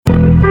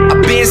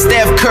Been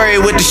Steph Curry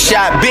with the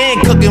shot, been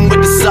cooking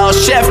with the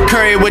sauce, Chef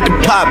Curry with the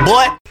pot,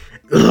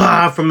 boy.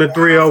 Live from the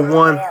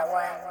 301,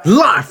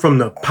 live from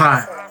the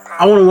pot.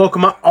 I want to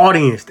welcome my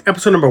audience to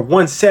episode number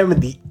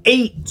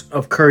 178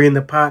 of Curry in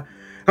the Pot.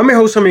 I'm your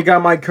host,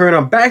 Mike Curry, and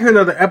I'm back here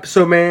another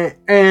episode, man.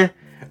 And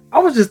I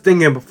was just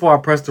thinking before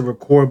I pressed the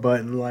record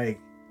button, I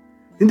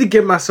need to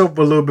give myself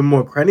a little bit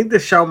more credit. I need to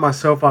shout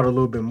myself out a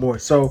little bit more.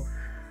 So,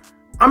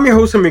 I'm your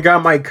host,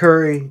 Mike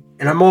Curry,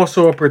 and I'm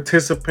also a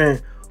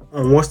participant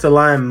on What's the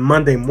Line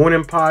Monday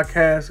Morning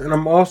Podcast, and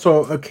I'm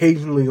also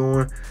occasionally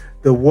on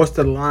the What's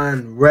the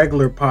Line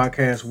regular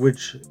podcast,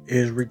 which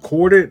is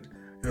recorded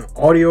in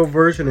audio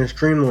version and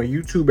streamed on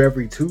YouTube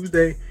every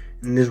Tuesday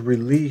and is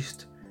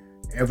released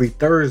every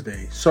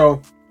Thursday.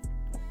 So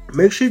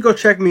make sure you go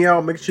check me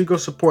out. Make sure you go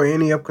support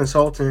Annie Up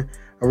Consulting.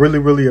 I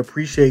really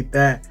appreciate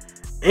that.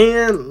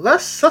 And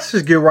let's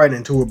just get right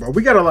into it, bro.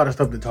 We got a lot of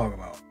stuff to talk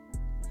about.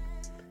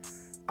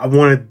 I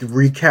wanted to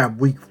recap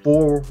week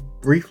 4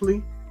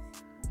 briefly.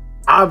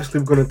 Obviously,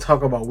 we're going to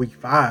talk about week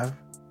 5.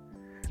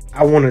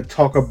 I want to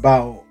talk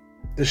about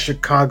the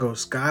Chicago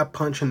Sky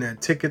punching their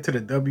ticket to the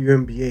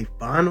WNBA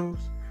Finals.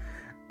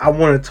 I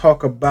want to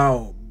talk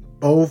about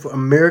both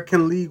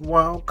American League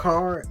wild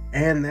card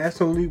and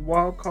National League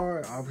wild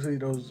card. Obviously,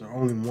 those are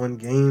only one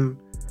game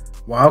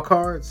wild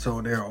card,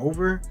 so they're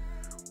over.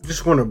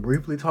 Just want to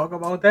briefly talk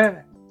about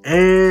that.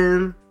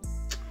 And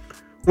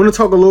I want to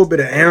talk a little bit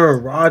of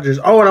Aaron Rodgers.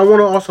 Oh, and I want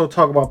to also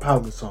talk about Pau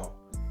Gasol.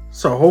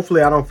 So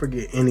hopefully I don't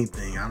forget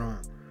anything.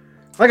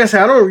 Like I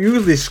said, I don't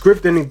usually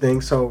script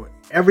anything, so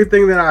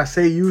everything that I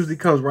say usually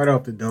comes right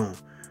off the dome.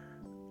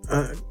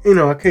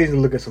 Occasionally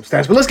look at some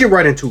stats, but let's get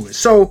right into it.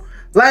 So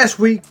last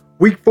week,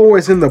 week 4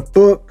 is in the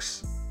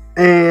books,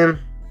 and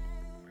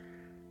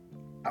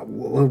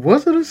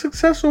was it a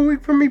successful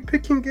week for me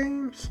picking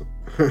games?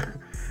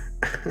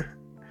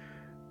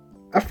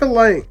 I feel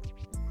like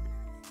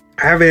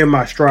I haven't hit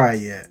my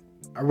stride yet.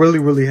 I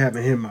really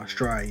haven't hit my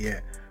stride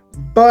yet.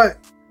 But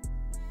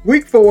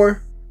week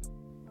 4,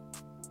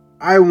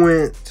 I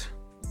went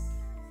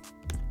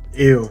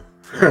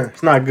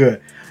it's not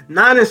good.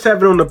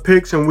 9-7 on the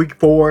picks in week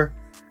 4.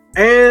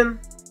 And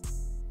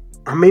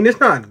I mean, it's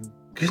not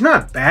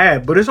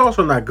bad, but it's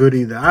also not good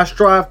either. I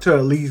strive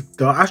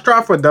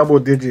for double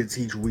digits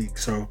each week.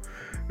 So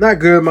not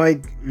good,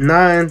 Mike.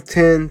 9,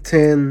 10,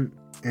 10,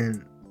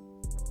 and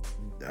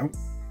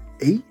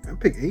 8. I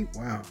picked 8.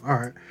 Wow. All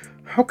right.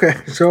 Okay.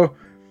 So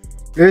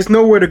there's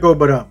nowhere to go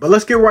but up. But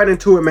let's get right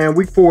into it, man.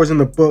 Week 4 is in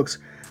the books.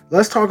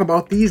 Let's talk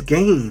about these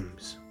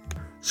games.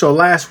 So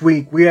last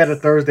week we had a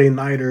Thursday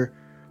nighter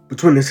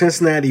between the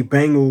Cincinnati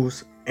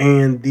Bengals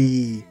and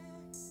the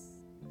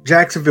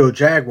Jacksonville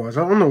Jaguars.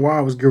 I don't know why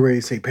I was getting ready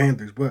to say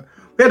Panthers, but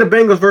we had the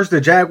Bengals versus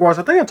the Jaguars.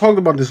 I think I talked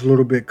about this a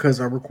little bit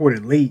because I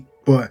recorded late.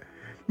 But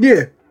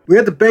yeah, we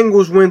had the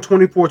Bengals win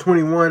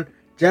 24-21.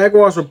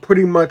 Jaguars were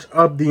pretty much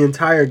up the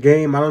entire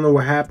game. I don't know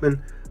what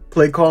happened.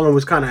 Play calling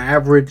was kind of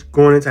average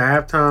going into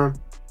halftime.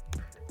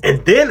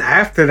 And then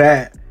after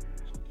that,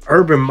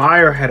 Urban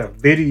Meyer had a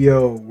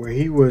video where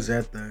he was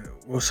at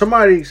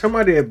somebody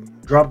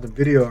had dropped a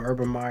video of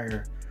Urban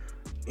Meyer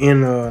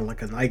in a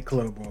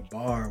nightclub or a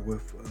bar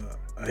with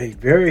a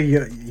very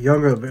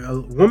younger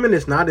woman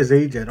that's not his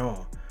age at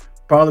all,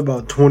 probably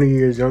about 20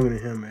 years younger than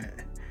him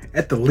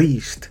at the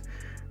least.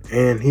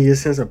 And he has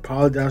since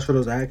apologized for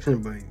those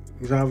actions, but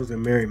he's obviously a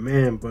married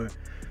man. But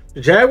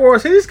the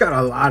Jaguars, they just got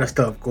a lot of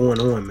stuff going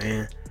on,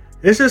 man.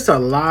 It's just a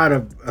lot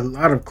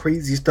of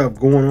crazy stuff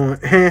going on.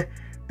 And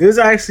there's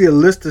actually a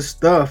list of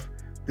stuff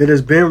that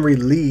has been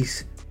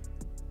released.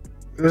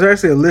 There's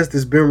actually a list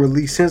that's been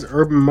released since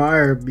Urban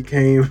Meyer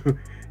became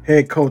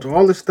head coach.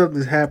 All the stuff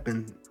that's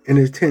happened in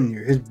his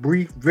tenure, his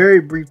very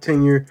brief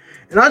tenure.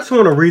 And I just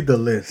want to read the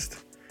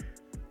list.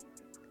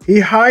 He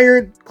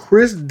hired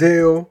Chris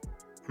Doyle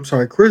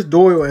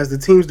as the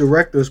team's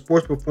director of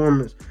sports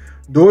performance.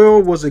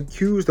 Doyle was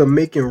accused of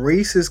making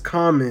racist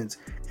comments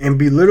and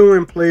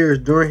belittling players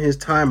during his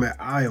time at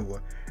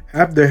Iowa.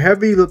 After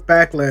heavy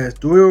backlash,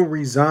 Doyle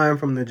resigned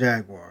from the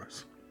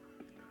Jaguars.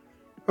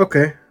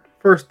 Okay,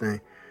 first thing.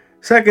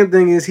 Second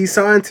thing is he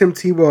signed Tim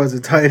Tebow as a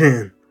tight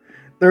end.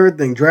 Third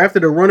thing,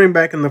 drafted a running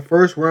back in the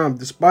first round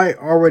despite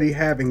already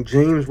having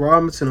James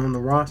Robinson on the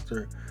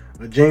roster.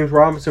 James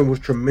Robinson was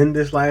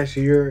tremendous last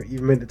year,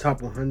 even made the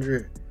top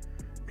 100.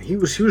 He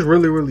was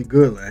really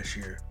good last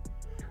year.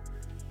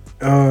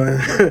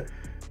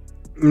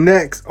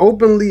 Next,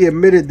 openly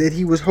admitted that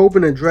he was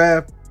hoping to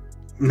draft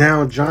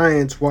now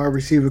Giants wide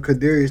receiver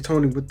Kadarius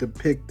Toney with the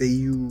pick they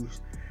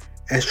used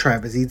as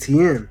Travis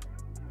Etienne.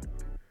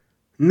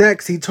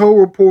 Next, he told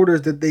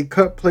reporters that they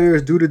cut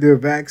players due to their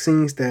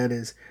vaccine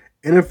status.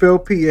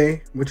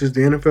 NFLPA, which is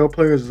the NFL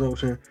Players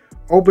Association,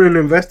 opened an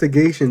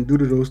investigation due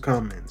to those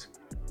comments.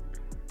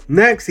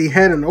 Next, he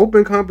had an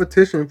open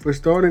competition for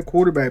starting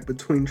quarterback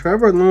between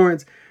Trevor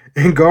Lawrence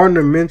and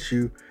Gardner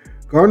Minshew.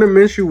 Gardner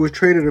Minshew was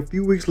traded a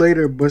few weeks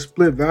later, but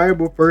split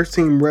valuable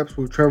first-team reps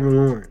with Trevor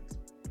Lawrence.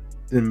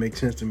 Didn't make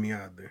sense to me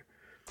either.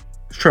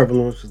 Trevor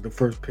Lawrence was the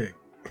first pick.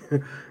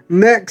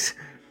 Next,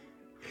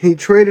 he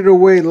traded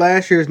away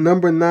last year's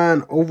number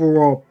 9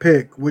 overall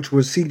pick, which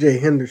was C.J.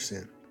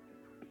 Henderson.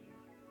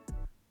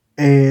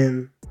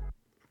 And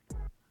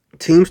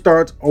team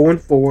starts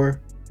 0-4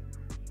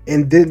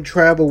 and didn't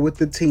travel with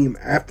the team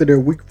after their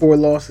Week 4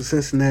 loss to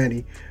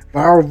Cincinnati.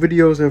 Viral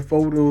videos and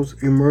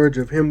photos emerge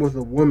of him with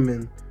a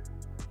woman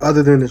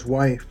other than his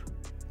wife.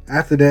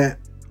 After that,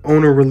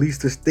 owner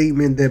released a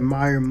statement that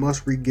Meyer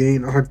must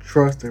regain our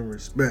trust and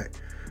respect.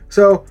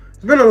 So,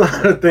 there's been a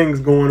lot of things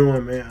going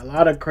on, man. A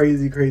lot of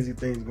crazy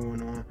things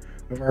going on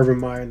with Urban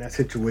Meyer in that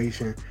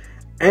situation.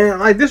 And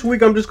like this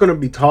week, I'm just going to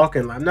be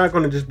talking. I'm not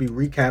going to just be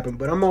recapping,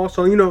 but I'm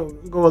also,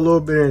 go a little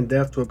bit in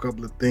depth to a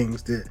couple of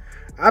things that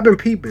I've been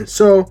peeping.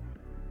 So,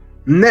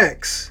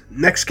 next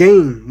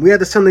game, we had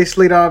the Sunday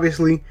slate,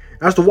 obviously.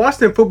 That's the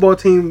Washington football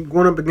team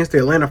going up against the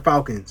Atlanta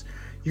Falcons.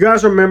 You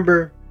guys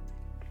remember,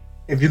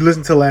 if you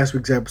listened to last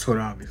week's episode,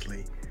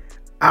 obviously,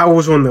 I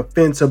was on the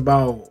fence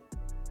about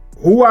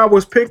who I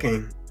was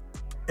picking,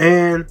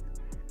 and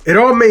it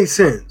all made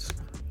sense.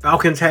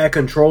 Falcons had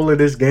control of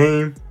this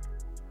game,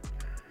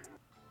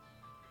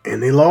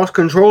 and they lost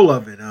control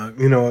of it. A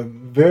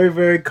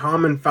very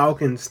common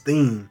Falcons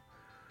theme,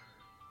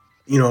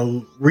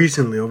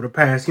 recently over the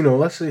past,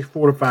 let's say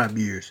 4 to 5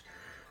 years.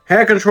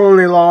 Had control and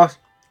they lost.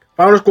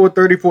 Final score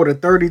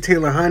 34-30.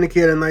 Taylor Heinicke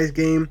had a nice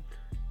game.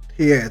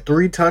 He had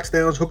 3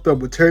 touchdowns, hooked up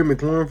with Terry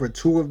McLaurin for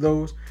 2 of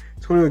those.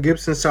 Antonio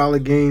Gibson,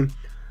 solid game.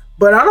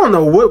 But I don't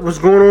know what was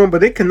going on,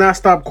 but they could not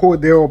stop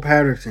Cordero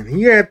Patterson.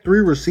 He had 3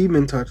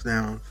 receiving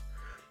touchdowns.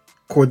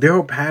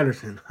 Cordero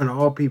Patterson, of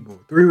all people,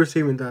 3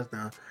 receiving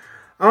touchdowns.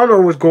 I don't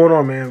know what's going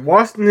on, man.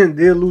 Washington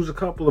did lose a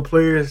couple of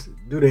players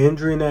due to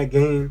injury in that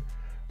game.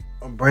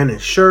 Brandon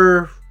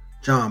Scherf,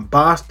 John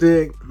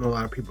Bostic. I know a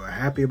lot of people are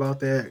happy about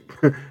that.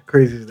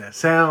 Crazy as that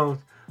sounds.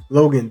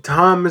 Logan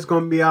Thomas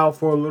going to be out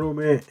for a little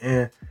bit.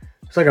 And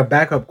it's like a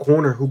backup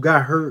corner who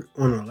got hurt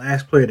on the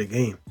last play of the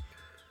game.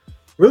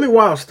 Really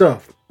wild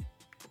stuff.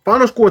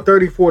 Final score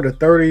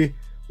 34-30.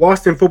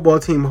 Washington football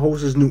team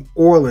hosts New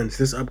Orleans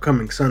this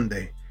upcoming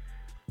Sunday.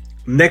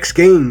 Next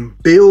game,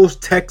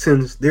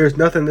 Bills-Texans. There's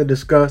nothing to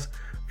discuss.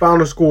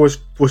 Final score was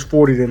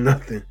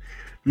 40-0.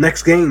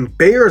 Next game,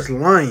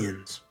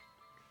 Bears-Lions.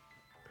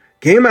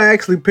 Game I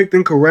actually picked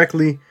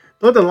incorrectly.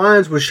 Thought the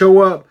Lions would show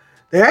up.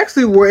 They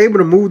actually were able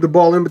to move the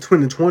ball in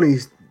between the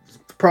 20s.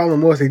 The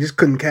problem was they just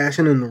couldn't cash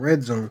in the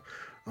red zone.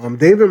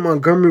 David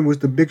Montgomery was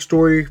the big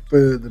story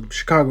for the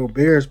Chicago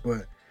Bears,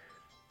 but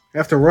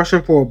after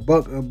rushing for a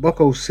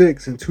buck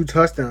 06 and 2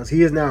 touchdowns,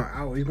 he is now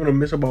out. He's going to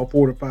miss about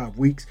 4 to 5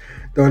 weeks.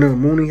 Darnell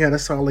Mooney had a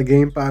solid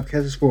game, 5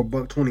 catches for a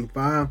buck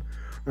 25.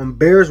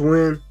 Bears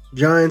win.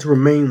 Giants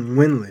remain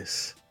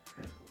winless.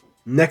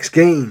 Next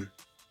game,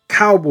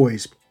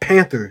 Cowboys,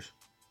 Panthers.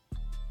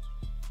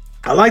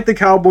 I like the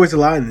Cowboys a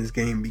lot in this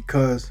game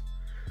because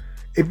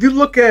if you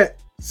look at,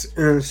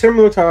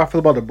 similar to how I feel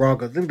about the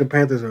Broncos, I think the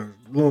Panthers are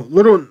a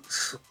little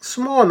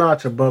small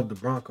notch above the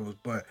Broncos,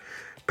 but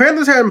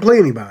Panthers hadn't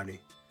played anybody.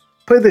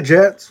 Played the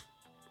Jets,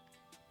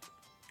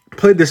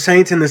 played the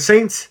Saints, and the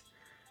Saints,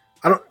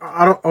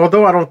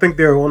 although I don't think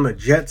they're on the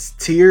Jets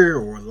tier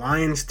or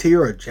Lions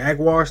tier or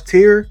Jaguars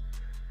tier,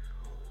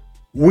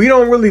 we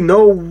don't really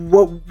know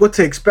what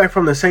to expect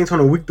from the Saints on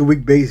a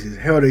week-to-week basis.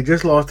 Hell, they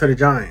just lost to the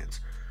Giants.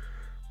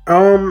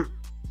 Then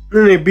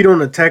they beat on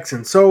the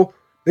Texans. So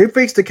they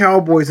faced the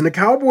Cowboys, and the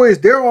Cowboys,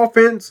 their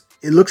offense,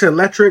 it looks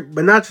electric,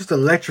 but not just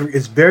electric.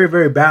 It's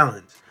very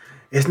balanced.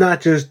 It's not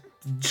just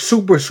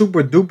super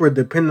duper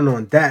dependent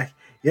on Dak.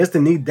 Yes,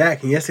 they need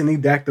Dak, and yes, they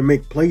need Dak to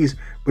make plays.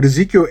 But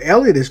Ezekiel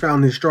Elliott has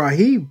found his stride.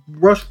 He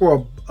rushed for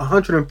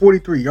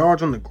 143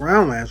 yards on the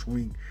ground last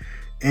week,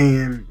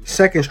 and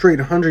second straight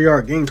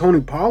 100-yard game.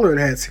 Tony Pollard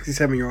had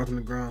 67 yards on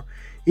the ground.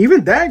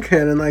 Even Dak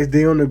had a nice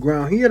day on the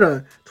ground. He had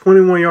a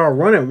 21-yard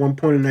run at one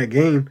point in that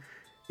game.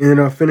 Ended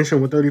up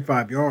finishing with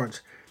 35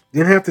 yards.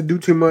 Didn't have to do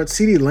too much.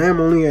 CeeDee Lamb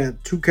only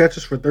had 2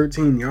 catches for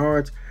 13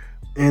 yards.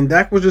 And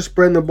Dak was just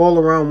spreading the ball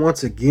around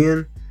once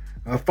again.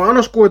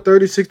 Final score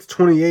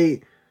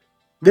 36-28.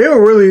 They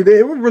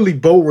were really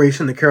boat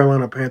racing the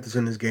Carolina Panthers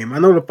in this game. I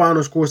know the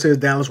final score says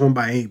Dallas won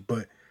by 8,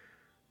 but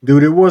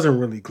dude, it wasn't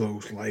really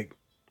close. Like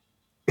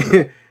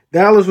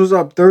Dallas was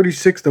up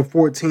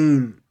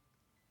 36-14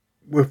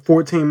 with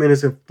 14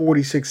 minutes and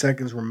 46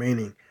 seconds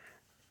remaining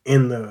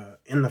in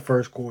the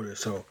first quarter.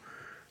 So,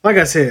 like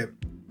I said,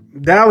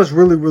 Dallas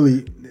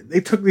really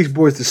they took these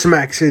boys to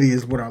Smack City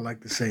is what I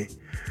like to say.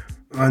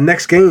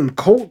 Next game,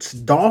 Colts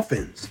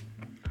Dolphins.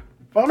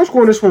 Final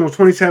score in this one was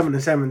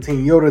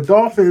 27-17. Yo, the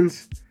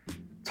Dolphins,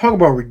 talk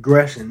about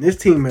regression. This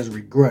team has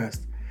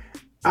regressed.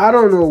 I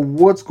don't know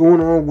what's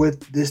going on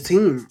with this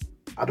team.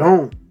 I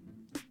don't.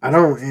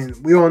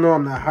 And we all know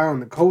I'm not high on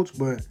the Colts,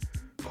 but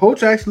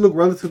Colts actually look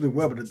relatively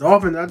well. But the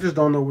Dolphins, I just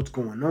don't know what's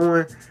going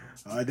on.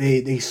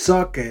 They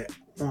suck at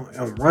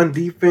run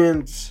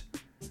defense.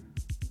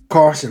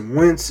 Carson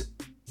Wentz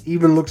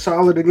even looks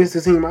solid against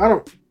the team. I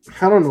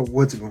don't know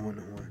what's going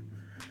on.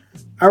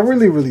 I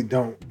really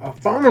don't.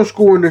 Final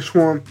score in this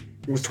one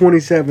was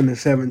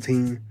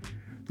 27-17.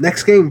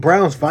 Next game,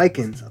 Browns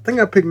Vikings. I think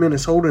I picked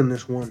Minnesota in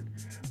this one,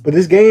 but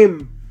this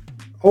game,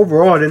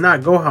 overall did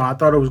not go how I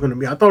thought it was going to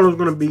be. I thought it was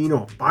going to be,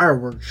 a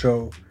fireworks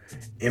show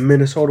and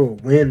Minnesota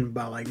would win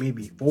by like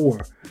maybe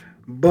 4.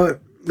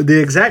 But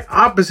the exact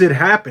opposite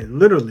happened,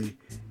 literally.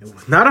 It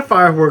was not a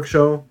fireworks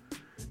show,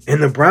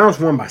 and the Browns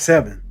won by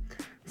 7.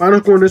 Final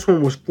score in this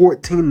one was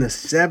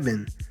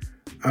 14-7.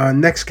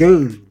 Next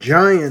game,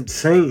 Giants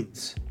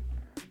Saints.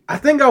 I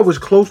think I was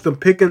close to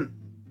picking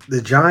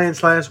the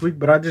Giants last week,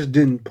 but I just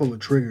didn't pull a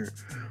trigger.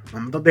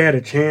 I thought they had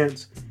a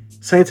chance.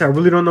 Saints, I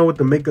really don't know what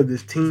to make of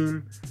this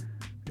team.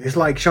 It's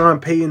like Sean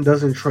Payton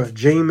doesn't trust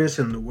Jameis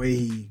and the way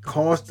he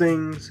calls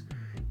things.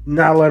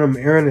 Not let him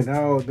airing it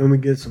out. Then we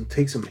get some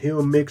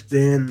Hill mixed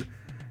in.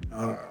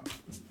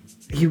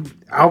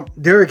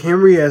 Derrick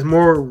Henry has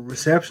more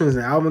receptions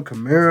than Alvin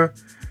Kamara.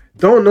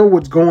 Don't know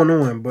what's going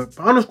on, but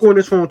final score in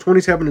this one was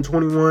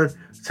 27-21.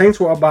 Saints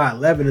were up by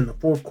 11 in the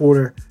fourth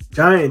quarter.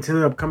 Giants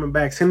ended up coming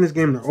back, sending this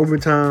game to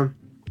overtime,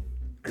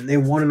 and they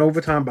won in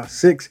overtime by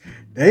 6.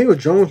 Daniel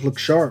Jones looked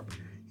sharp.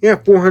 He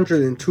had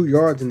 402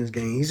 yards in this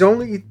game.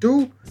 He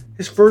threw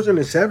his first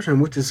interception,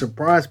 which is a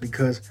surprise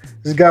because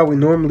this guy we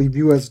normally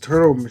view as a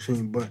turnover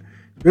machine, but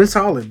been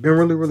solid, been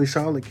really, really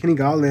solid. Kenny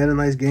Galladay had a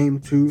nice game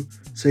too.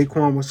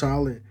 Saquon was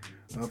solid.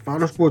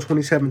 Final score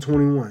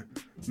 27-21.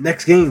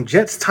 Next game,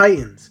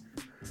 Jets-Titans.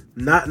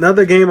 Not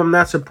another game I'm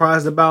not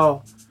surprised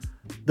about.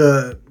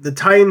 The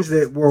Titans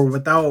that were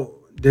without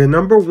their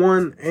number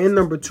 1 and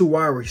number 2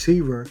 wide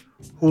receiver,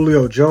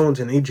 Julio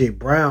Jones and A.J.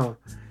 Brown.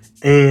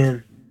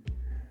 And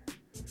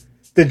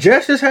the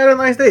Jets just had a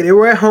nice day. They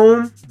were at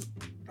home.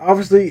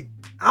 Obviously,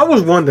 I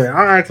was wondering.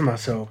 I asked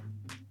myself,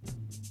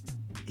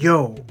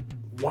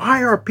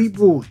 why are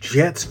people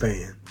Jets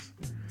fans?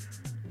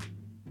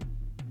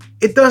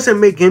 It doesn't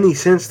make any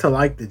sense to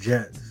like the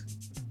Jets.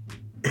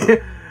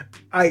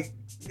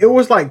 It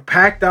was like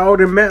packed out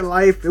in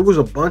MetLife. It was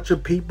a bunch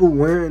of people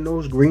wearing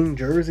those green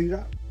jerseys.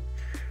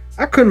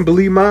 I couldn't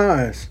believe my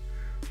eyes.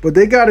 But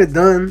they got it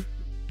done.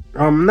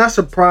 I'm not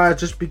surprised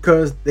just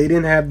because they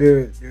didn't have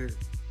they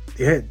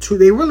had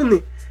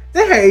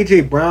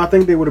AJ Brown. I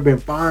think they would have been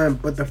fine.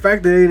 But the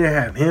fact that they didn't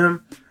have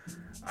him,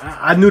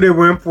 I knew they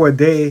were in for a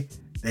day.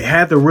 They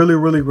had to really,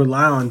 really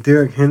rely on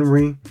Derrick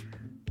Henry.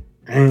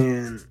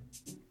 And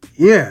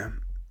yeah,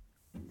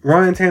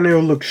 Ryan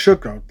Tannehill looked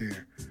shook out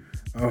there.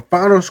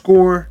 Final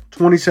score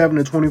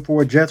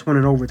 27-24. Jets win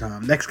in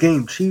overtime. Next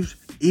game, Chiefs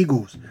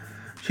Eagles.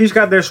 Chiefs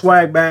got their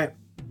swag back.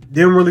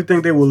 Didn't really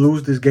think they would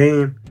lose this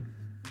game.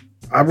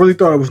 I really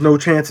thought there was no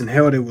chance in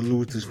hell they would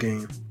lose this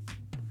game.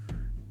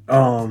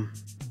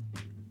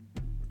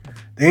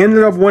 They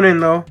ended up winning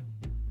though.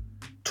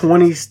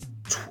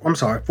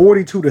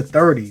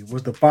 42-30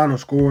 was the final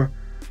score.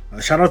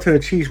 Shout out to the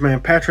Chiefs, man.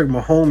 Patrick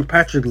LeVon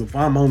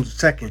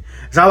Mahomes II,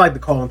 as I like to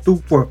call him, threw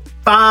for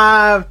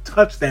 5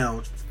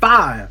 touchdowns.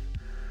 5.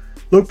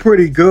 Looked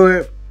pretty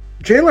good.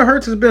 Jalen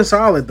Hurts has been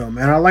solid, though,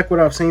 man. I like what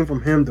I've seen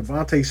from him.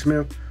 Devontae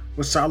Smith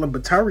was solid,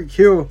 but Tyreek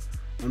Hill,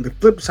 on the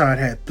flip side,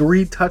 had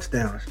 3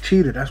 touchdowns.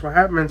 Cheated. That's what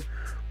happens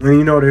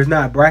when, there's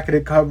not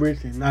bracketed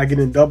coverage and not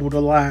getting doubled a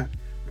lot.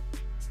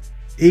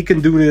 He can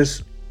do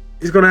this.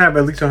 He's going to have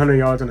at least 100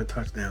 yards and a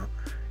touchdown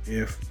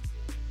if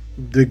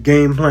the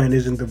game plan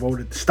isn't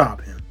devoted to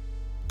stop him.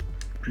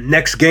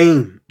 Next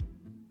game,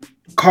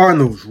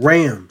 Cardinals,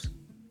 Rams.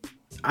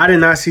 I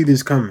did not see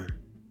this coming.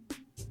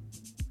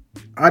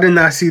 I did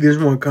not see this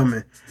one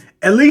coming.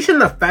 At least in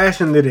the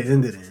fashion that it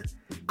ended in.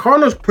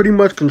 Cardinals pretty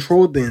much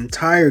controlled the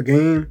entire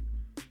game.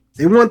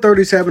 They won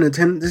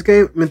 37-10.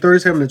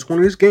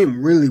 37-20. This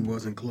game really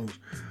wasn't close.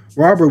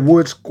 Robert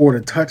Woods scored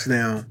a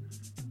touchdown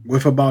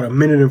with about 1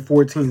 minute and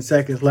 14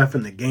 seconds left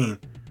in the game.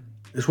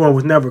 This one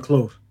was never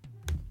close.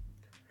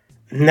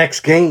 Next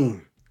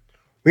game,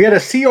 we had a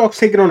Seahawks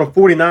taking on the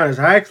 49ers.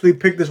 I actually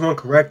picked this one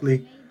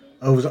correctly.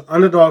 It was an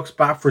underdog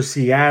spot for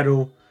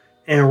Seattle.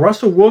 And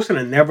Russell Wilson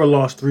had never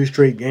lost 3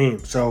 straight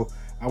games. So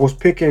I was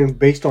picking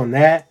based on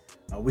that.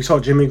 We saw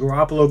Jimmy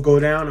Garoppolo go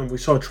down, and we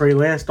saw Trey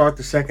Lance start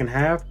the second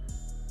half.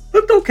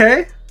 Looked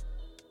okay.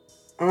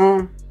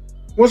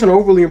 Wasn't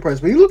overly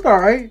impressed, but he looked all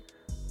right.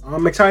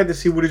 I'm excited to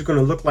see what he's going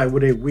to look like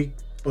with a week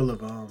full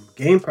of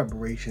game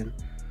preparation.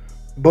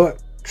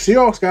 But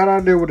Seahawks got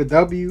out there with a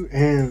W,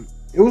 and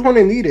it was when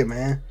they needed,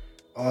 man.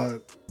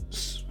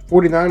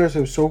 49ers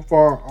have so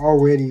far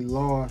already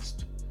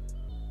lost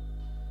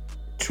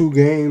 2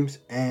 games,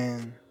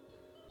 and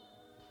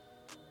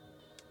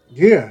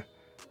yeah,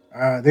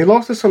 they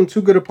lost to some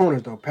 2 good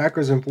opponents though.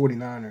 Packers and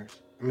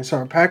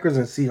 49ers. Packers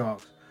and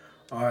Seahawks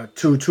are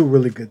two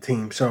really good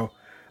teams. So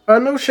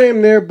no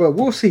shame there, but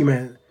we'll see,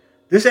 man.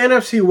 This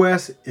NFC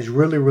West is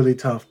really, really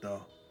tough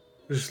though.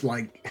 It's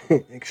like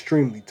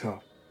extremely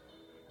tough.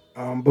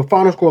 But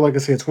final score, like I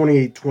said,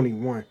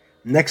 28-21.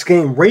 Next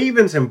game,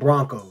 Ravens and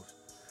Broncos.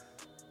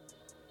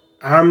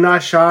 I'm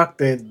not shocked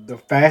that the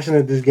fashion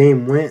that this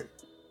game went.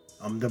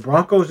 The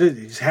Broncos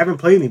just haven't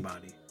played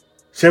anybody.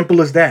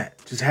 Simple as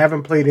that. Just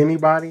haven't played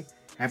anybody.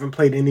 Haven't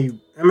played any.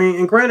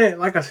 And granted,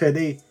 like I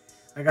said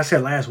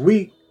last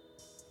week,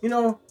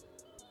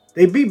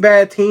 they beat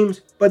bad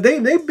teams, but they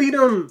beat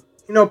them,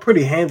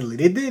 pretty handily.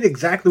 They did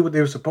exactly what they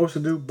were supposed to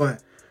do.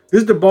 But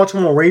this is the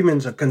Baltimore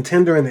Ravens, a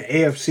contender in the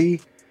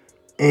AFC.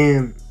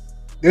 And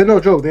they're no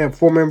joke. They have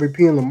former MVP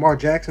in Lamar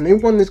Jackson. They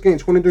won this game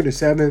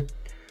 23-7.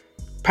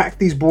 Packed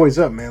these boys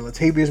up, man.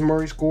 Latavius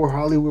Murray scored.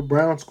 Hollywood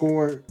Brown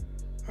scored.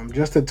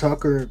 Justin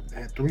Tucker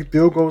had 3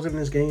 field goals in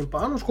this game.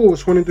 Final score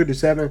was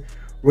 23-7.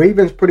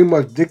 Ravens pretty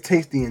much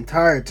dictates the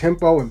entire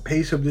tempo and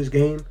pace of this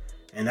game.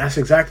 And that's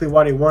exactly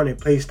why they won. They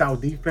played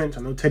stout defense.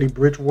 I know Teddy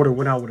Bridgewater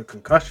went out with a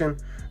concussion.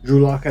 Drew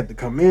Lock had to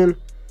come in.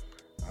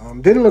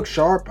 Didn't look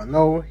sharp. I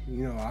know,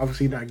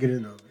 obviously not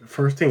getting the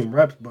first team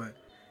reps, but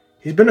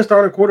he's been a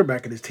starting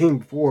quarterback at his team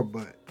before,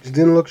 but just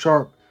didn't look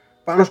sharp.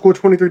 Final score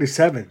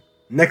 23-7.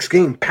 Next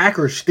game,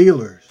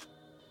 Packers-Steelers.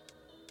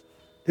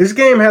 This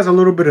game has a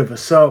little bit of a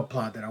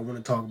subplot that I want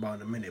to talk about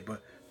in a minute,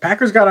 but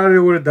Packers got out of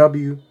there with a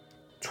W,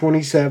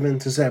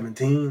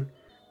 27-17.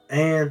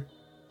 And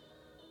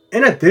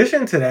in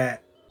addition to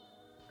that,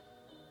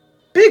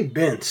 Big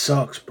Ben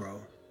sucks,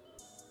 bro.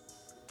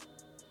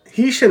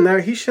 He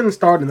shouldn't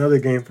start another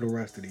game for the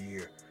rest of the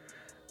year.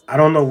 I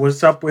don't know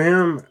what's up with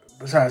him.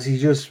 Besides,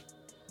 he's just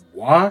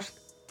washed.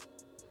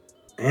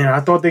 And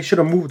I thought they should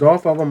have moved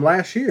off of him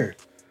last year.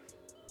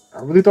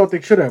 I really thought they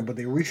should have, but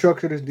they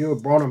restructured this deal,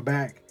 brought him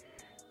back.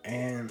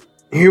 And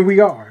here we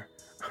are.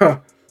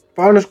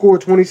 Final score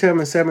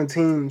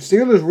 27-17.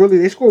 Steelers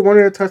they scored one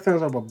of their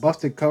touchdowns off a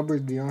busted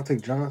coverage,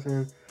 Deontay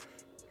Johnson.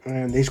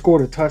 And they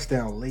scored a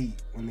touchdown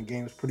late when the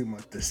game was pretty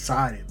much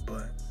decided.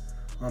 But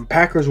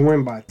Packers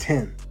win by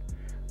 10.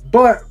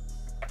 But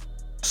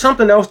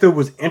something else that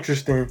was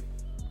interesting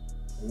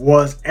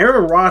was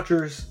Aaron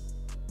Rodgers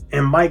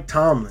and Mike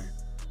Tomlin.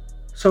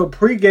 So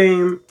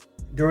pregame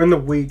during the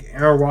week,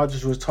 Aaron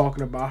Rodgers was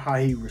talking about how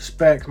he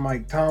respects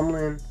Mike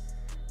Tomlin.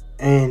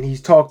 And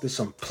he's talked to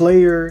some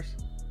players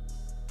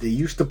that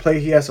used to play.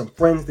 He has some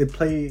friends that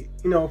play,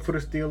 for the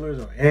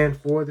Steelers and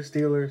for the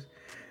Steelers.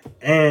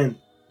 And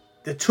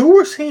the two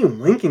were seen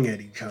winking at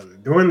each other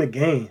during the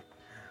game.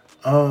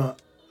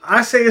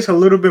 I say it's a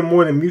little bit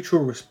more than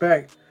mutual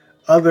respect.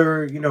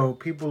 Other,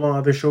 people on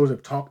other shows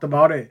have talked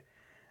about it.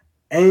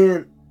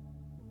 And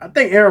I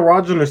think Aaron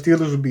Rodgers and the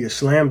Steelers would be a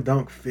slam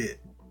dunk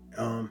fit.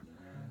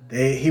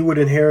 He would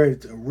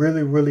inherit a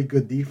really, really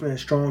good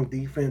defense, strong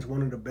defense,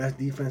 one of the best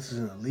defenses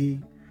in the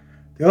league.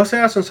 They also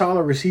have some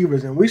solid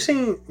receivers. And we've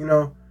seen,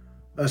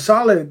 a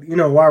solid,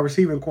 wide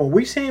receiving core.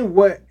 We've seen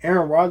what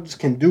Aaron Rodgers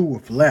can do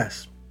with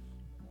less.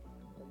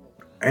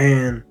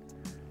 And,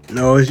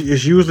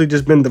 it's usually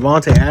just been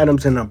Devontae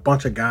Adams and a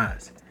bunch of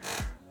guys.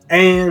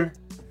 And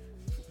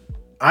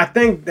I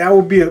think that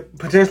would be a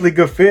potentially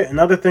good fit.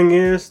 Another thing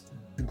is,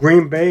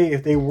 Green Bay,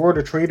 if they were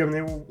to trade him,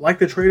 they would like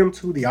to trade him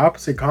to the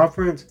opposite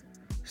conference.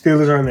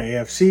 Steelers are in the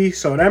AFC,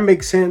 so that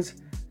makes sense.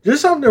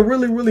 Just something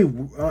really, really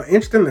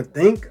interesting to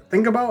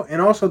think about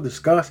and also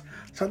discuss.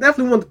 So I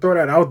definitely want to throw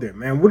that out there,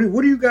 man. What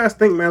do you guys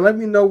think, man? Let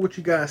me know what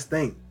you guys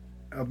think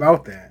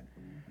about that.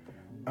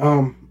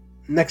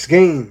 Next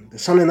game, the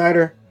Sunday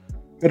Nighter.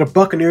 The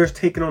Buccaneers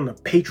taking on the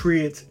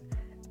Patriots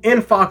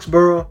in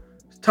Foxborough.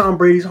 It's Tom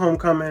Brady's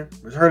homecoming,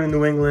 returning to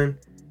New England,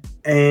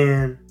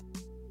 and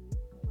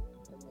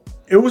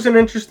it was an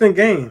interesting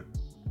game.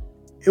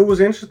 It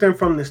was interesting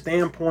from the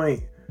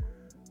standpoint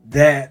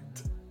that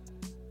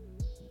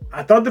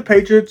I thought the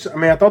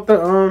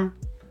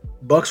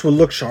Bucs would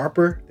look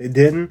sharper. They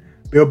didn't.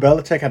 Bill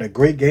Belichick had a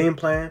great game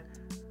plan.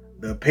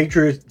 The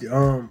Patriots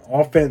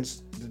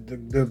offense,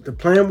 the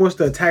plan was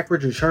to attack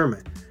Richard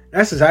Sherman.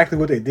 That's exactly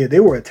what they did.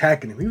 They were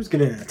attacking him. He was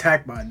getting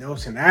attacked by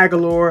Nelson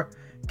Aguilar,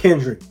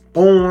 Kendrick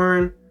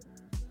Bourne,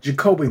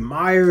 Jacoby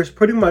Myers,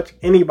 pretty much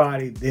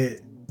anybody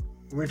that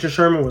Richard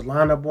Sherman was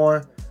lined up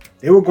on.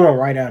 They were going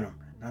right at him.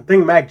 And I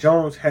think Mac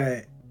Jones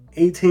had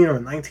 18 or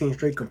 19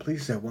 straight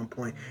completions at one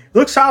point. It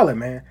looked solid,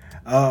 man.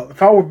 If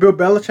I were Bill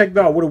Belichick,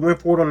 though, I would have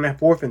went for it on that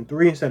 4th and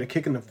 3 instead of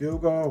kicking the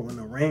field goal when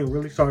the rain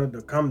really started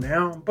to come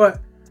down.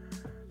 But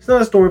it's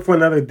another story for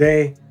another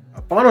day.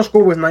 Final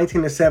score was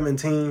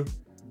 19-17.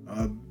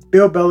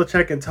 Bill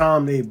Belichick and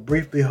Tom, they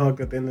briefly hugged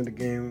at the end of the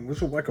game,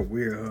 which was like a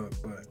weird hug,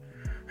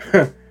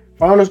 but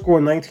final score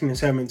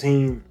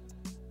 19-17.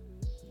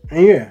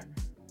 And yeah,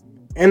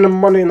 in the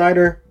Monday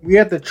Nighter, we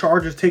had the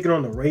Chargers taking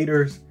on the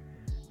Raiders,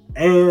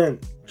 and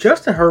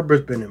Justin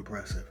Herbert's been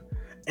impressive.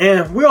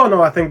 And we all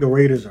know I think the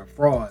Raiders are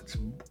frauds,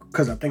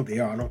 because I think they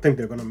are. I don't think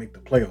they're going to make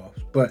the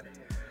playoffs. But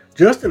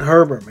Justin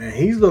Herbert, man,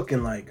 he's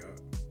looking like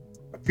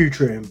a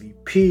future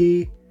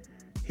MVP.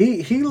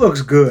 He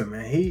looks good,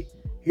 man.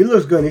 He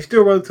looks good. He's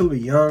still relatively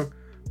young.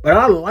 But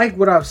I like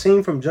what I've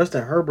seen from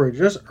Justin Herbert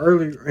just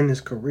earlier in his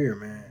career,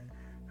 man.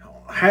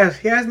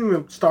 He hasn't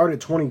even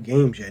started 20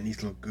 games yet, and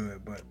he's looked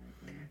good. But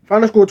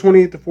final score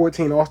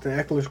 28-14. Austin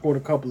Eckler scored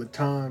a couple of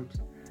times.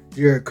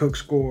 Jared Cook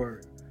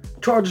scored.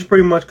 Chargers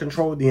pretty much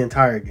controlled the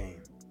entire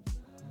game.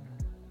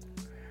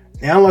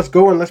 Now let's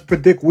go and let's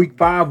predict Week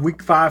 5.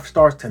 Week 5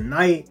 starts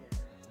tonight.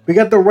 We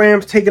got the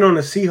Rams taking on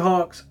the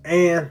Seahawks,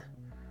 and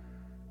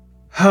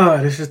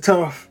this is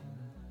tough.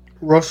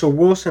 Russell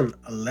Wilson,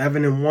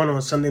 11-1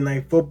 on Sunday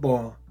Night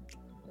Football.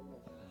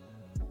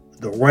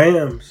 The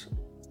Rams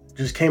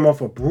just came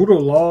off a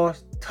brutal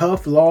loss,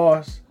 tough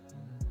loss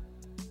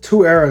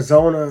to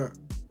Arizona.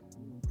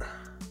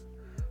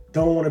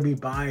 Don't want to be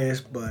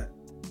biased, but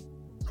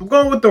I'm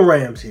going with the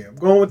Rams here. I'm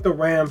going with the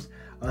Rams.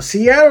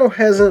 Seattle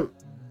hasn't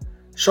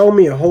shown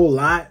me a whole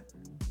lot.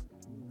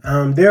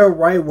 They're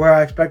right where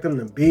I expect them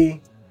to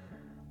be.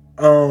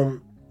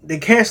 They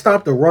can't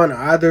stop the run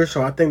either,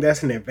 so I think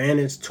that's an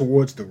advantage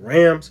towards the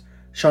Rams.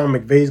 Sean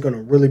McVay's going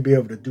to really be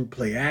able to do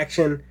play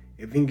action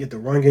if he can get the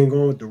run game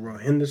going with Darrell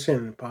Henderson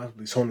and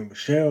possibly Sony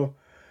Michel.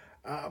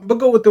 But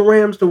go with the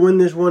Rams to win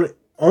this one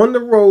on the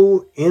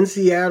road in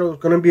Seattle.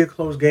 It's going to be a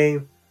close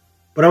game,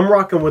 but I'm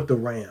rocking with the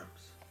Rams.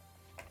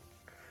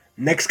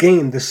 Next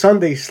game, the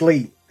Sunday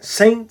slate,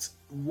 Saints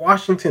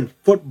Washington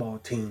football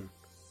team.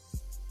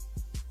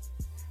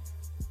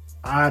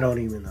 I don't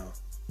even know.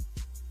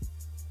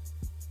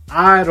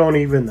 I'm going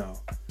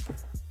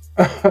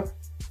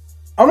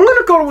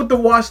to go with the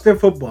Washington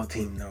football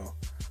team, though.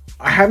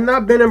 I have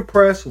not been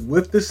impressed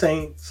with the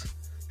Saints.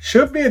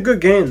 Should be a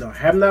good game, though.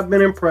 Have not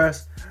been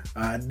impressed.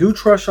 I do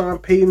trust Sean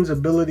Payton's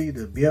ability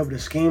to be able to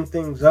scheme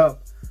things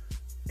up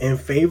in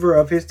favor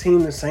of his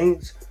team, the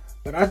Saints.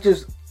 But I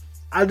just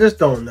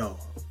don't know.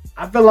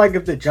 I feel like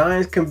if the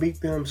Giants can beat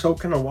them, so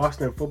can the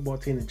Washington football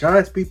team. The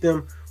Giants beat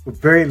them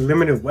with very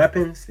limited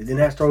weapons. They didn't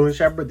have Sterling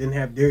Shepard, didn't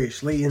have Darius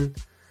Slayton.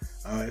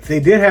 If they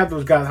did have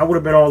those guys, I would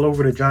have been all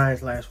over the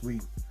Giants last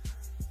week.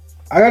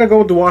 I got to go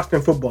with the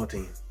Washington football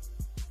team.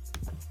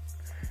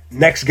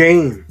 Next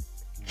game,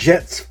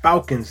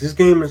 Jets-Falcons. This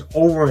game is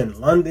over in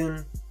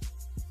London.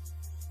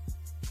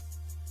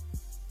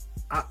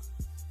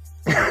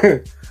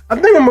 I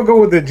think I'm going to go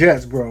with the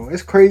Jets, bro.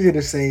 It's crazy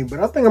to say, but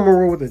I think I'm going to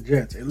roll with the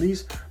Jets. At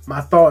least my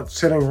thoughts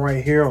sitting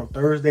right here on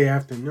Thursday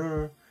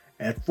afternoon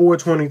at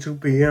 4:22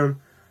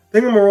 p.m. I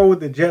think I'm going to roll with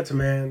the Jets,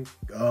 man.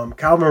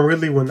 Calvin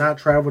Ridley will not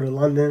travel to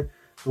London,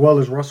 as well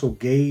as Russell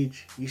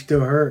Gage. He's still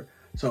hurt.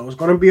 So it's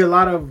going to be a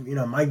lot of,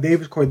 Mike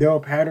Davis,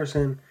 Cordell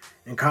Patterson,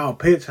 and Kyle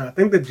Pitts. I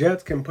think the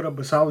Jets can put up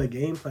a solid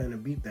game plan to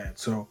beat that.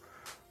 So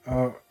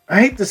I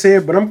hate to say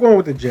it, but I'm going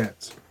with the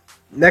Jets.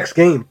 Next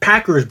game,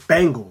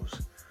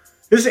 Packers-Bengals.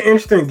 This is an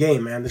interesting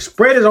game, man. The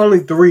spread is only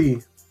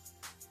 3,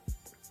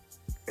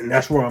 and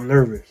that's where I'm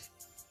nervous.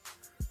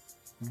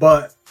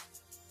 But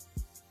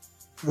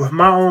with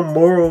my own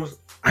morals,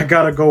 I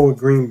got to go with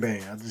Green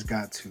Bay. I just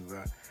got to.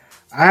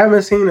 I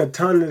haven't seen a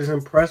ton that has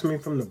impressed me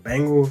from the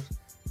Bengals.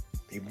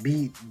 They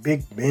beat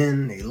Big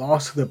Ben. They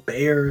lost to the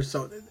Bears.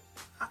 So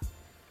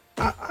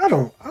I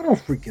don't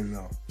freaking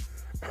know.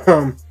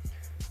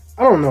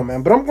 I don't know,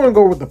 man. But I'm going to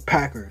go with the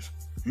Packers.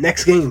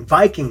 Next game,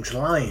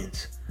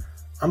 Vikings-Lions.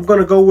 I'm going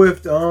to go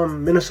with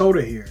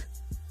Minnesota here.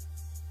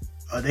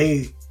 Are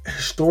they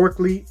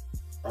historically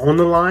on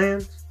the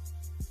Lions?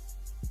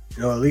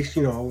 At least,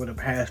 over the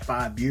past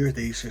 5 years,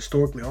 they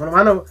historically on them.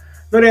 I know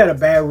they had a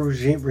bad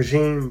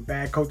regime,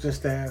 bad coaching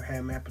staff,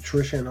 had Matt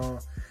Patricia and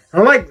all.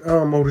 And I like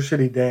Motor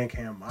City Dan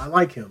Campbell. I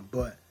like him,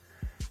 but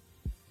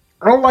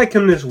I don't like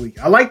him this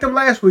week. I liked him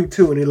last week,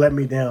 too, and he let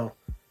me down.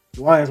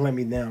 The Lions let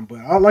me down,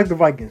 but I like the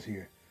Vikings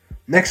here.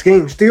 Next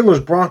game,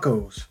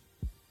 Steelers-Broncos.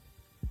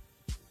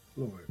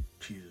 Lord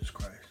Jesus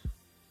Christ.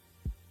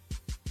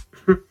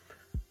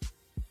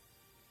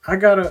 I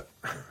gotta...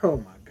 Oh,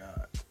 my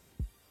God.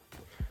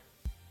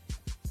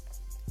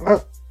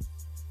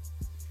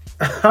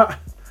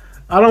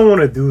 I don't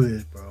want to do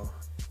this, bro.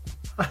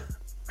 I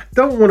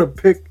don't want to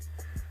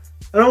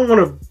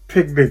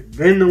pick Big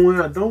Ben to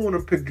win. I don't want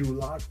to pick Drew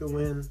Lock to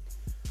win.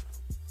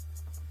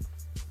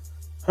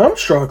 I'm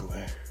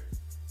struggling.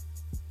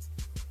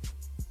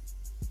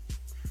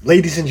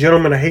 Ladies and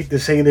gentlemen, I hate to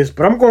say this,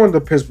 but I'm going to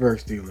the Pittsburgh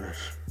Steelers.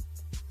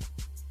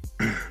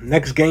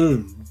 Next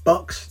game,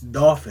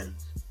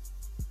 Bucks-Dolphins.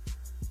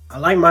 I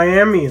like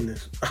Miami in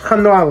this. I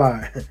know I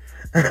lied.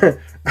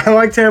 I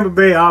like Tampa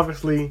Bay,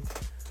 obviously.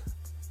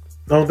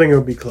 I don't think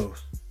it'll be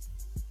close.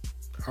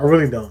 I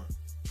really don't.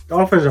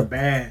 Dolphins are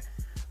bad.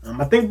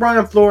 I think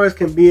Brian Flores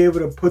can be able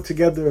to put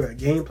together a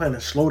game plan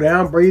to slow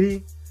down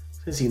Brady,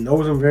 since he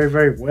knows him very,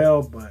 very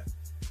well. But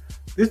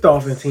this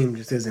Dolphins team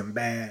just isn't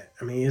bad.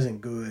 Isn't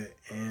good,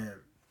 and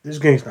this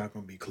game's not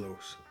going to be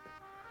close.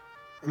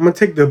 I'm gonna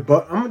take I'm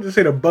gonna just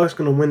say the Bucks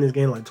gonna win this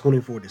game like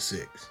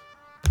 24-6.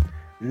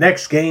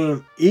 Next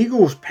game,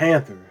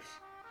 Eagles-Panthers.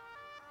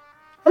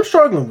 I'm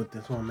struggling with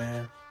this one,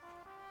 man.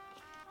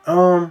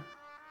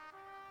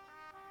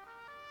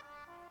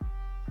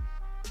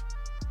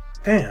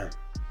 Damn.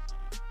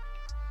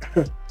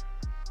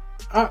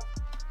 I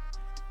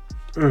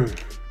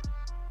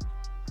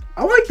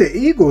like the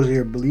Eagles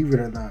here, believe it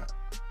or not.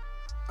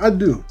 I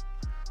do.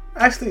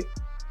 Actually,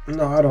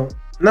 no, I don't.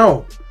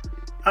 No.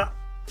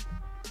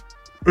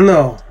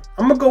 No.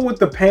 I'm going to go with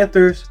the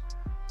Panthers.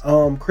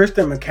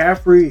 Christian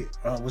McCaffrey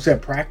was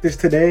at practice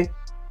today.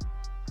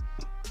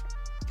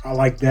 I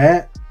like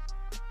that.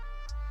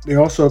 They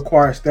also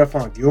acquired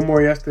Stephon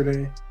Gilmore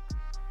yesterday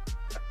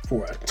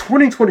for a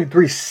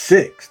 2023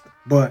 sixth.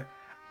 But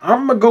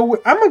I'm gonna go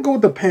with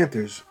the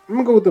Panthers.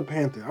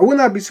 I would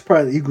not be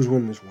surprised if the Eagles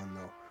win this one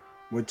though,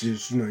 which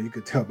is you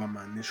could tell by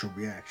my initial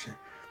reaction.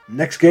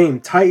 Next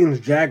game,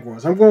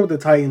 Titans-Jaguars. I'm going with the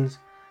Titans.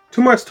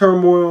 Too much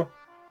turmoil,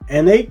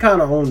 and they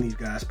kind of own these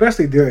guys,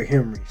 especially Derrick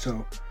Henry.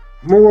 So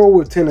I'm gonna roll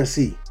with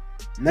Tennessee.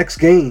 Next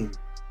game,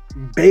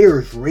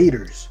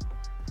 Bears-Raiders.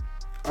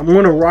 I'm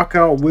going to rock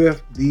out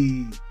with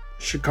the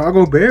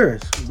Chicago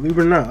Bears. Believe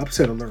it or not,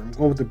 upset alert. I'm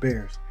going with the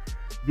Bears.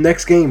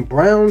 Next game,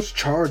 Browns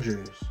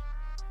Chargers.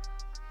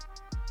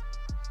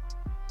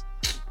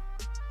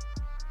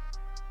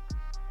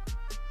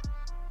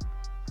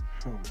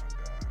 Oh my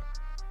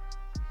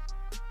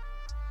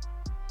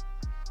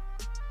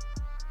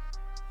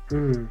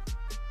God.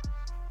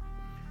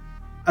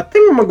 I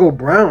think I'm going to go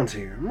Browns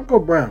here. I'm going to go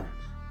Browns.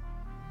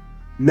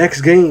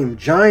 Next game,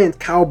 Giants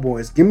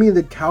Cowboys. Give me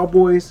the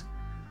Cowboys.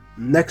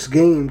 Next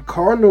game,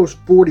 Cardinals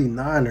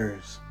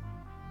 49ers.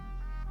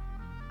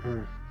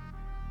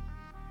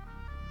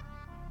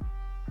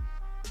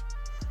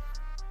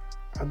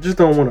 I just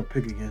don't want to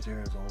pick against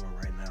Arizona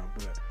right now,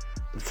 but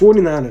the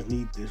 49ers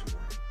need this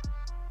one.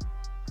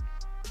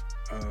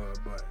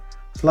 But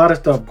there's a lot of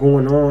stuff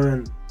going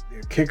on.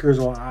 Their kicker's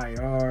on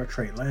IR.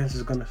 Trey Lance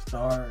is going to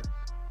start.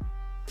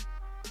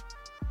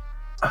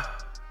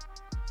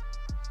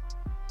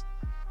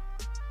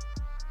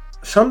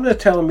 Something is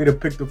telling me to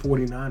pick the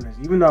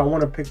 49ers, even though I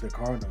want to pick the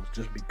Cardinals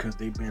just because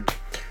they've been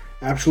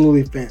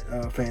absolutely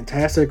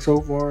fantastic so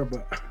far.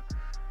 But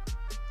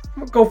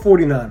I'm going to go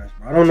 49ers,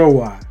 bro. I don't know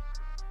why.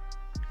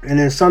 And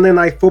then Sunday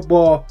Night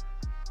Football,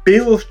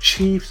 Bills,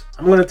 Chiefs.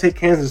 I'm going to take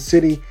Kansas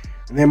City.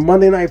 And then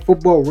Monday Night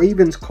Football,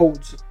 Ravens,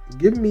 Colts.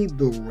 Give me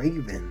the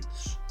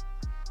Ravens.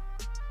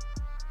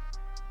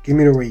 Give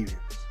me the Ravens.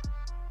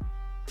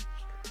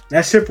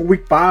 That's it for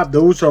week 5.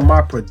 Those are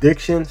my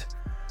predictions.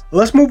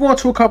 Let's move on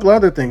to a couple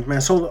other things,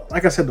 man. So,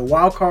 like I said, the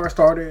wild card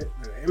started.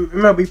 The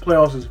MLB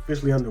playoffs is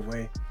officially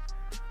underway.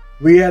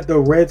 We had the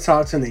Red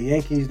Sox and the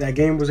Yankees. That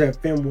game was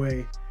at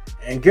Fenway.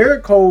 And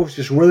Garrett Cole's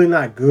just really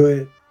not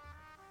good.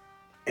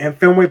 And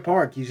Fenway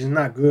Park, he's just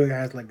not good. It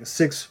has like a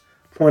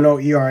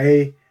 6.0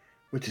 ERA,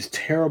 which is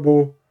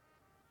terrible.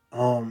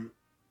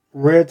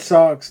 Red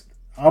Sox,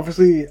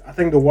 obviously, I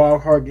think the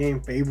wild card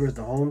game favors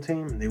the home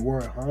team. They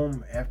were at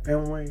home at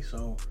Fenway,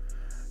 so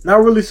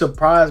not really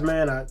surprised,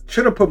 man. I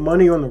should have put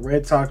money on the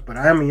Red Sox, but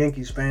I am a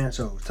Yankees fan,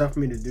 so it's tough for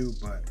me to do.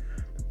 But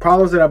the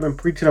problems that I've been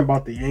preaching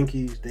about the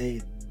Yankees,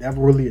 they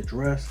never really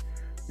addressed.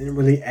 Didn't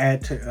really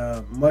add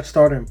to much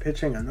starting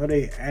pitching. I know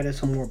they added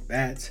some more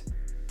bats.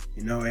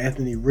 You know,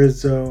 Anthony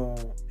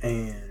Rizzo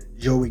and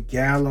Joey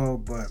Gallo,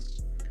 but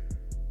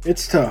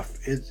it's tough.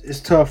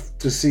 It's tough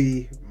to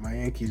see my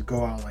Yankees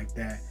go out like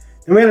that.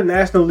 Then we had a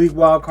National League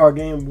wild card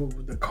game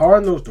with the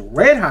Cardinals, the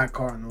Red Hot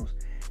Cardinals,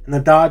 and the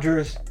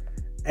Dodgers.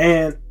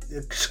 And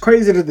it's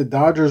crazy that the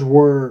Dodgers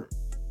were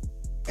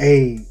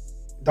a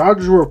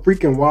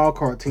freaking wild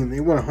card team.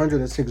 They won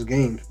 106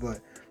 games, but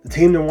the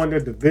team that won their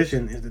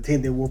division is the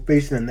team they will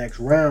face in the next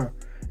round.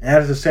 And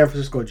that is the San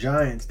Francisco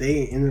Giants.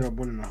 They ended up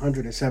winning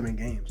 107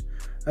 games.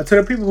 Now, to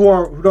the people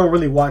who don't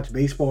really watch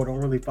baseball,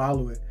 don't really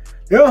follow it,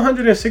 there are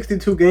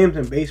 162 games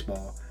in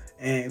baseball.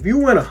 And if you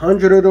win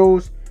 100 of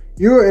those,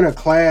 you're in a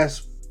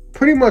class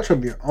pretty much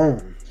of your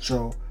own.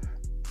 So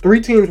 3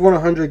 teams won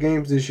 100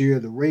 games this year: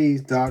 the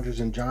Rays,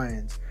 Dodgers, and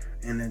Giants.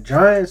 And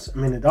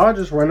the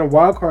Dodgers were in a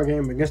wild card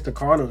game against the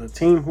Cardinals, a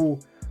team who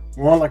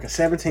were on like a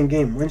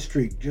 17-game win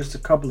streak just a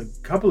couple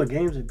of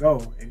games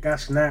ago. It got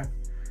snapped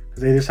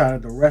because they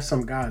decided to rest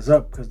some guys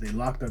up because they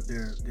locked up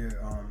their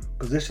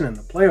position in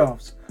the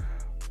playoffs.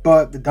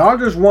 But the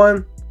Dodgers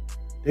won.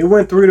 They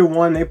went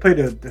 3-1. They played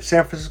the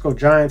San Francisco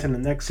Giants in the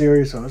next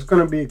series, so it's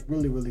going to be a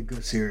really, really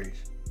good series.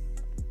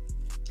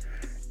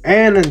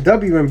 And in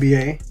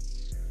WNBA,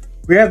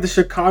 we have the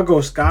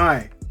Chicago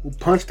Sky, who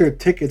punched their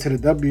ticket to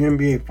the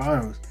WNBA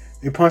Finals.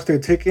 They punched their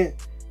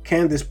ticket.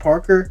 Candace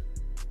Parker,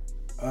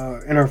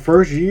 in her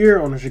first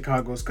year on the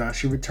Chicago Sky,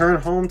 she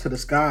returned home to the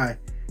Sky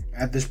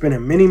after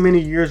spending many, many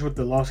years with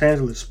the Los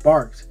Angeles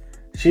Sparks.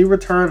 She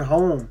returned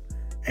home,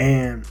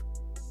 and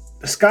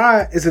the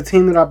Sky is a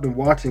team that I've been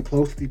watching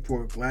closely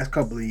for the last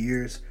couple of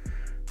years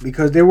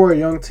because they were a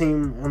young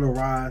team on the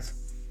rise.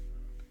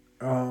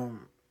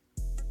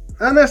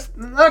 And that's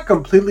not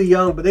completely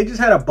young, but they just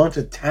had a bunch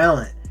of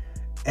talent.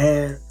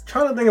 And I'm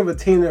trying to think of a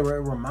team that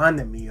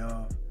reminded me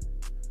of,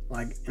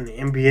 like in the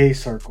NBA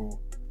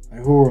circle,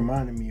 like who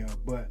reminded me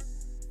of. But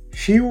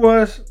they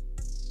were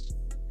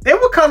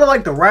kind of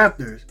like the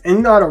Raptors. And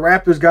you know how the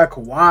Raptors got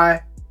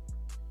Kawhi,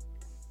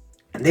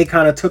 and they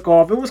kind of took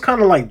off. It was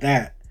kind of like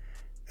that.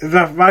 If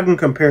I can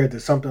compare it to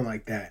something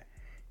like that.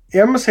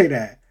 Yeah, I'm going to say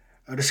that.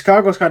 The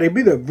Chicago Sky, they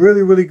beat a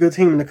really, really good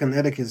team in the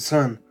Connecticut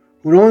Sun,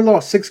 who only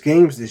lost 6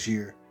 games this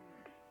year.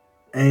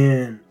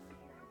 And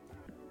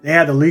they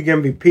had the league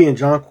MVP in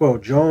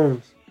Jonquel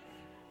Jones.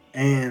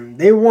 And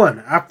they won.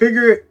 I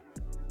figured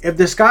if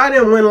the Sky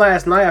didn't win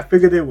last night, I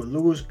figured they would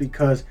lose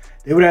because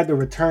they would have to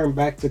return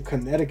back to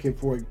Connecticut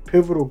for a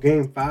pivotal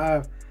Game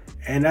 5.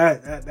 And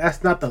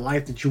that's not the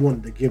life that you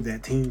wanted to give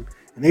that team.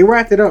 And they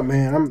wrapped it up,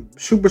 man. I'm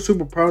super,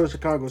 super proud of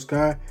Chicago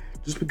Sky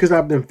just because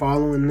I've been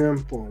following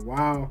them for a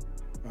while.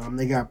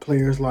 They got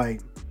players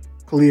like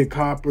Kalia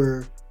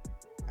Copper,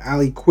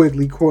 Allie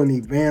Quigley,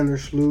 Courtney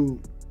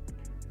Vandersloot,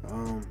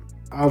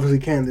 obviously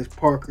Candace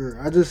Parker.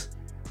 I just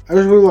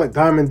really like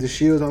Diamond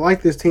DeShields. I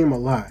like this team a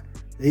lot.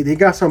 They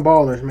got some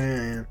ballers,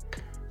 man.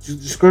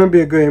 It's going to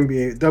be a good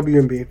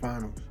WNBA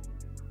Finals.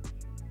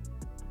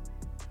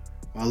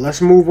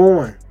 Let's move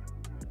on.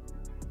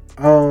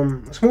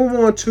 Let's move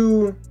on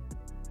to.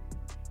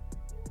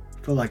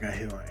 I feel like I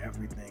hit on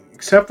everything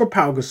except for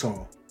Pau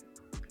Gasol,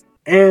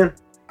 and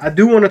I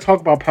do want to talk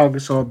about Pau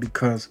Gasol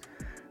because,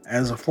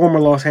 as a former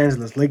Los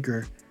Angeles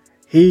Laker,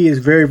 he is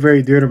very,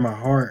 very dear to my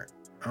heart.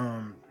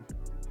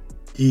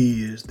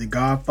 He is the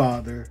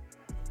godfather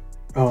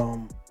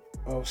of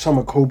some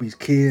of Kobe's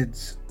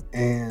kids,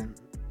 and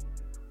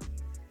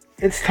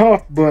it's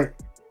tough, but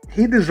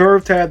he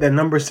deserved to have that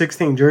number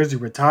 16 jersey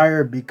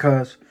retired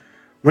because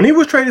when he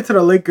was traded to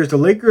the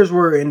Lakers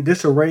were in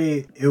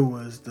disarray. It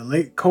was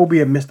Kobe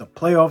had missed the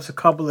playoffs a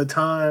couple of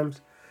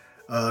times.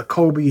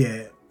 Kobe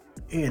had,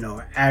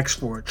 asked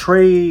for a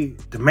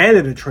trade,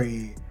 demanded a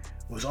trade,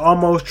 was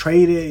almost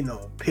traded.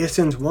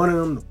 Pistons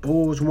wanted him, the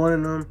Bulls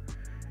wanted him.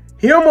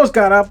 He almost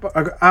got up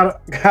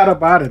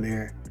out of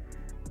there.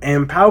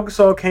 And Pau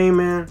Gasol came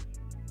in.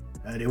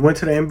 They went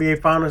to the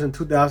NBA Finals in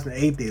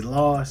 2008. They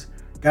lost.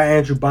 Got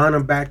Andrew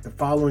Bynum back the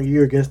following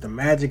year against the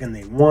Magic, and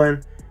they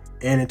won.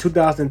 And in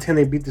 2010,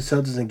 they beat the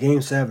Celtics in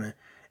Game 7.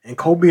 And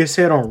Kobe has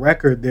said on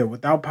record that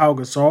without Pau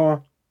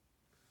Gasol,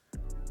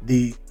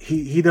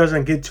 he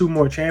doesn't get 2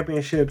 more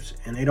championships,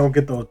 and they don't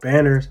get those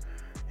banners.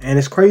 And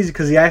it's crazy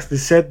because he actually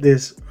said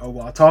this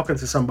while talking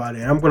to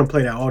somebody. And I'm going to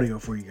play that audio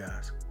for you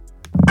guys.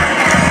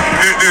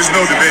 There's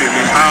no debate. I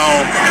mean, Pau,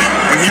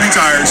 when he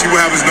retires, he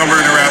will have his number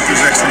in the rafters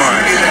next to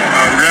mine.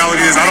 The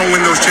reality is, I don't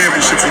win those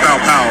championships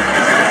without Pau.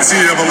 The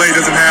city of LA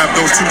doesn't have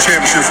those 2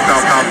 championships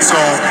without Pau. So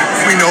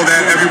we know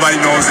that. Everybody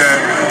knows that.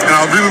 And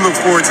I really look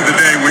forward to the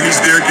day when he's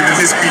there giving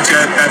his speech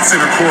at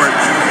center court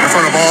in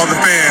front of all the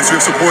fans who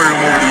have supported him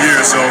over the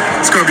years. So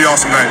it's going to be an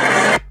awesome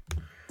night.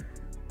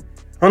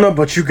 I don't know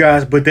about you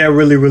guys, but that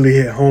really, really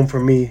hit home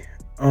for me.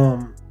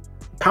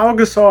 Pau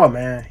Gasol,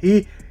 man,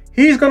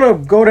 he's gonna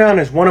go down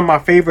as one of my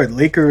favorite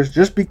Lakers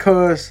just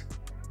because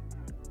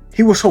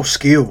he was so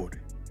skilled.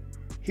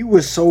 He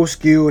was so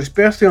skilled,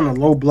 especially on the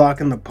low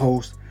block in the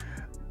post.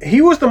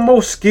 He was the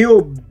most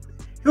skilled.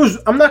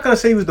 I'm not gonna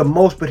say he was the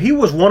most, but he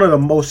was one of the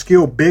most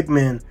skilled big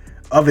men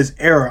of his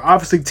era.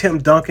 Obviously, Tim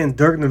Duncan,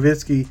 Dirk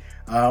Nowitzki.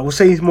 We'll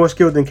say he's more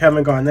skilled than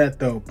Kevin Garnett,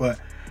 though. But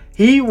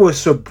he was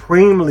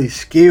supremely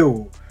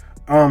skilled.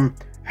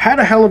 Had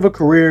a hell of a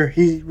career.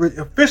 He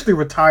officially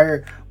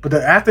retired, but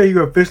after he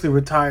officially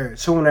retired,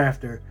 soon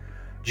after,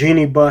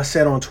 Jeannie Buss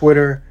said on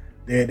Twitter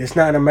that it's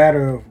not a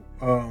matter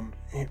of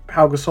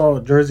Pau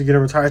Gasol jersey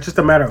getting retired. It's just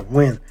a matter of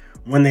when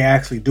they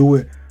actually do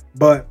it.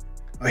 But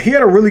he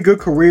had a really good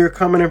career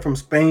coming in from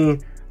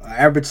Spain.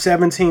 Averaged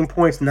 17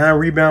 points, 9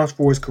 rebounds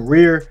for his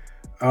career.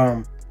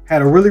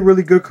 Had a really,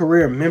 really good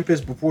career in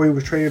Memphis before he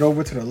was traded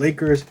over to the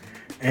Lakers.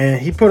 And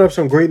he put up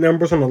some great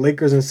numbers on the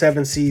Lakers in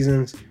 7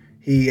 seasons.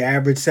 He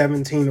averaged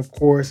 17, of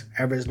course,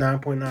 averaged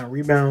 9.9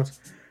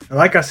 rebounds. And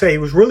like I said, he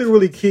was really,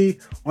 really key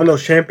on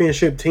those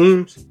championship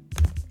teams,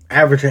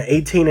 averaging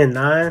 18 and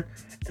 9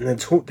 in the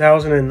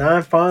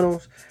 2009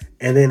 finals.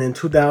 And then in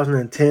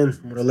 2010,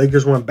 when the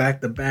Lakers went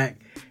back-to-back,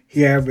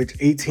 he averaged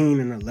 18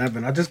 and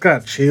 11. I just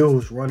got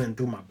chills running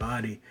through my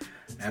body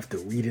after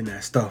reading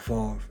that stuff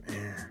off.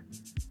 And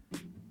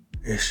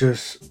it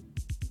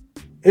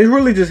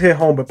really just hit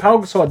home. But Pau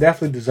Gasol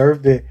definitely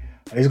deserved it.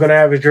 He's going to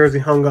have his jersey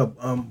hung up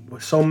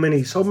with so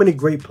many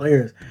great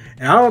players.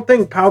 And I don't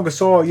think Pau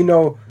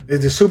Gasol,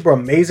 is a super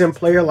amazing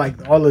player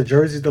like all the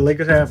jerseys the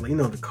Lakers have. Like,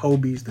 the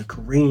Kobe's, the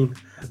Kareem,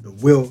 the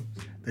Wilt,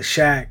 the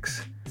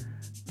Shaqs,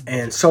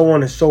 and so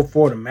on and so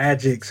forth, the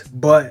Magics,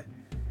 but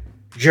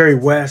Jerry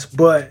West.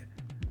 But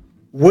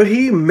what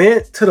he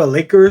meant to the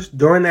Lakers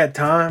during that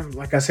time,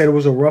 like I said, it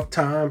was a rough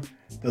time.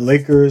 The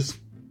Lakers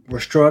were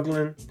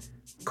struggling.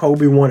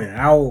 Kobe wanted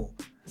out.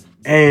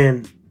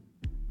 And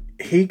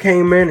he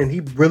came in and he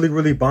really,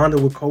 really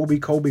bonded with Kobe.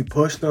 Kobe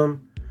pushed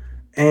him.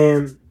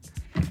 And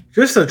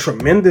just a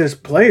tremendous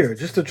player.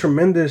 Just a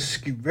tremendous,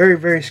 very,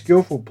 very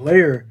skillful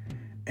player.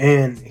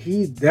 And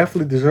he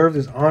definitely deserved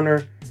his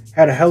honor.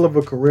 Had a hell of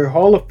a career.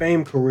 Hall of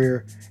Fame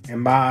career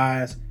in my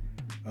eyes.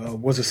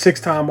 Was a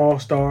 6-time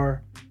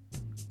All-Star.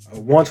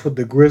 Once with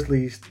the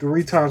Grizzlies.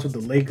 3 times with the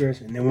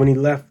Lakers. And then when he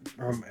left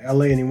from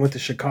LA and he went to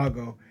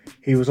Chicago,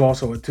 he was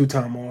also a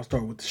 2-time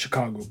All-Star with the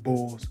Chicago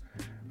Bulls.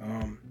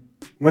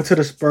 Went to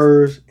the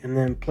Spurs and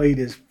then played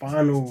his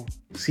final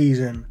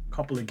season, a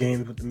couple of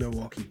games with the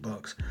Milwaukee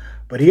Bucks.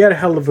 But he had a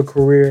hell of a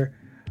career.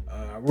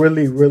 I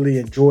really, really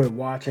enjoyed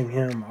watching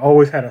him. I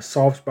always had a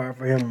soft spot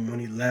for him when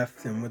he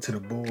left and went to the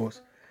Bulls.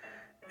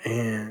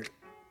 And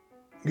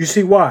you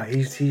see why.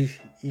 He's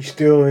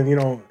still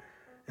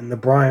in the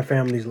Bryant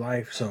family's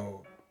life.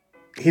 So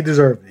he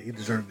deserved it. He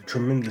deserved a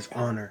tremendous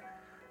honor.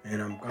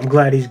 And I'm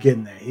glad he's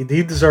getting that. He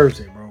deserves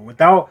it, bro.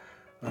 Without,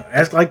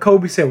 as like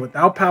Kobe said,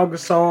 without Pau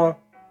Gasol,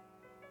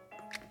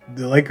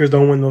 the Lakers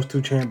don't win those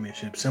 2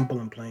 championships. Simple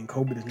and plain.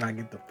 Kobe does not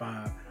get the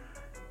 5.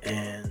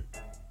 And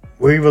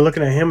we're even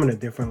looking at him in a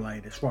different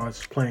light as far as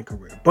his playing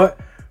career. But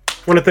I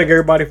want to thank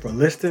everybody for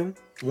listening.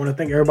 I want to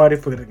thank everybody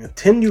for the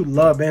continued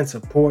love and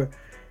support.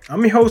 I'm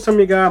your host, I'm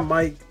your guy,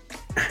 Mike.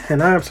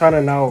 And I am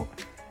signing out.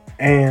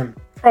 And,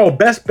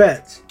 best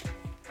bets.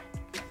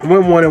 I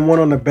went 1-1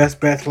 on the best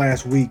bets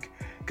last week.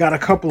 Got a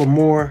couple of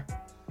more.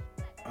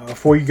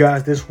 for you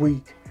guys this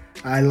week.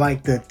 I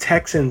like the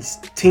Texans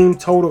team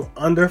total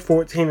under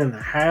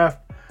 14.5.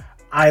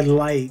 I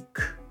like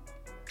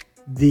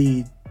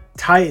the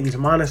Titans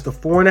minus the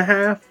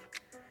 4.5.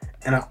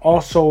 And I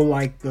also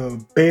like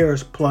the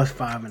Bears plus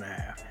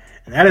 5.5.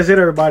 And that is it,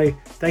 everybody.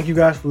 Thank you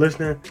guys for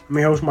listening. I'm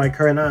your host, Mike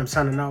Curry, and I'm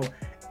signing out.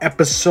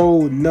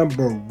 Episode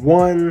number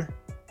 1.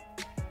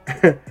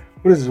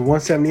 What is this?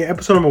 178.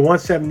 Episode number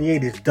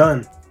 178 is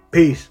done.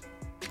 Peace.